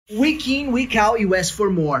Week in, week out, you ask for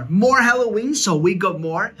more. More Halloween, so we got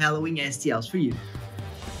more Halloween STLs for you.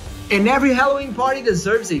 And every Halloween party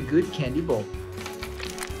deserves a good candy bowl.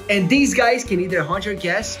 And these guys can either haunt your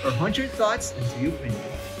guests or haunt your thoughts until you print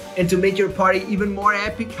them. And to make your party even more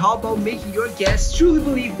epic, how about making your guests truly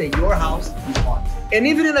believe that your house is haunted? And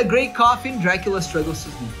even in a great coffin, Dracula struggles to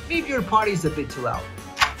sleep. Maybe your party is a bit too loud.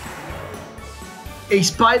 A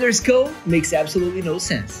spider skull makes absolutely no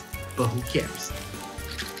sense, but who cares?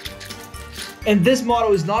 And this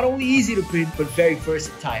model is not only easy to print, but very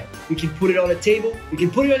versatile. You can put it on a table, you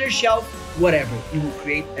can put it on your shelf, whatever. You will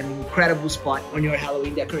create an incredible spot on your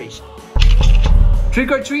Halloween decoration.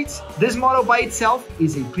 Trick or treats, this model by itself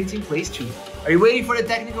is a print in place treat. Are you waiting for the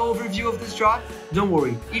technical overview of this draw? Don't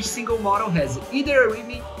worry, each single model has either a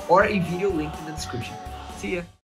README or a video linked in the description. See ya!